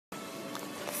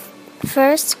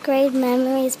First Grade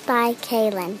Memories by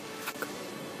Cailynn.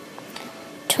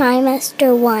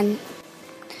 Trimester 1.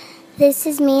 This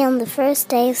is me on the first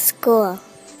day of school.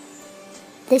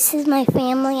 This is my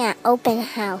family at open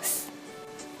house.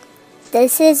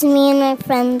 This is me and my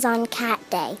friends on cat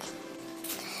day.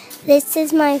 This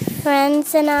is my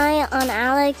friends and I on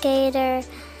alligator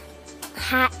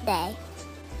hat day.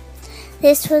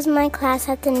 This was my class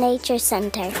at the nature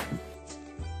center.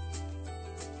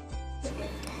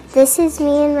 This is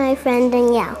me and my friend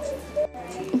Danielle.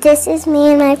 This is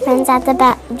me and my friends at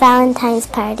the Valentine's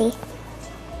party.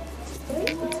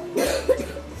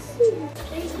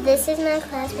 This is my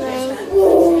class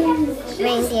wearing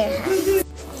reindeer hats.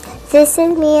 This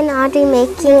is me and Audrey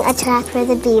making a track for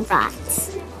the bee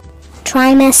bots.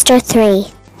 Trimester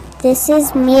 3. This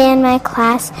is me and my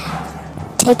class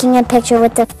taking a picture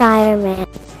with the fireman.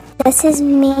 This is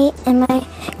me and my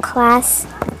class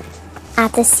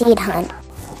at the seed hunt.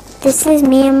 This is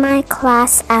me and my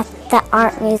class at the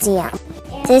art museum.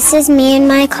 This is me and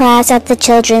my class at the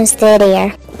children's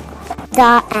theater.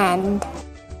 The end.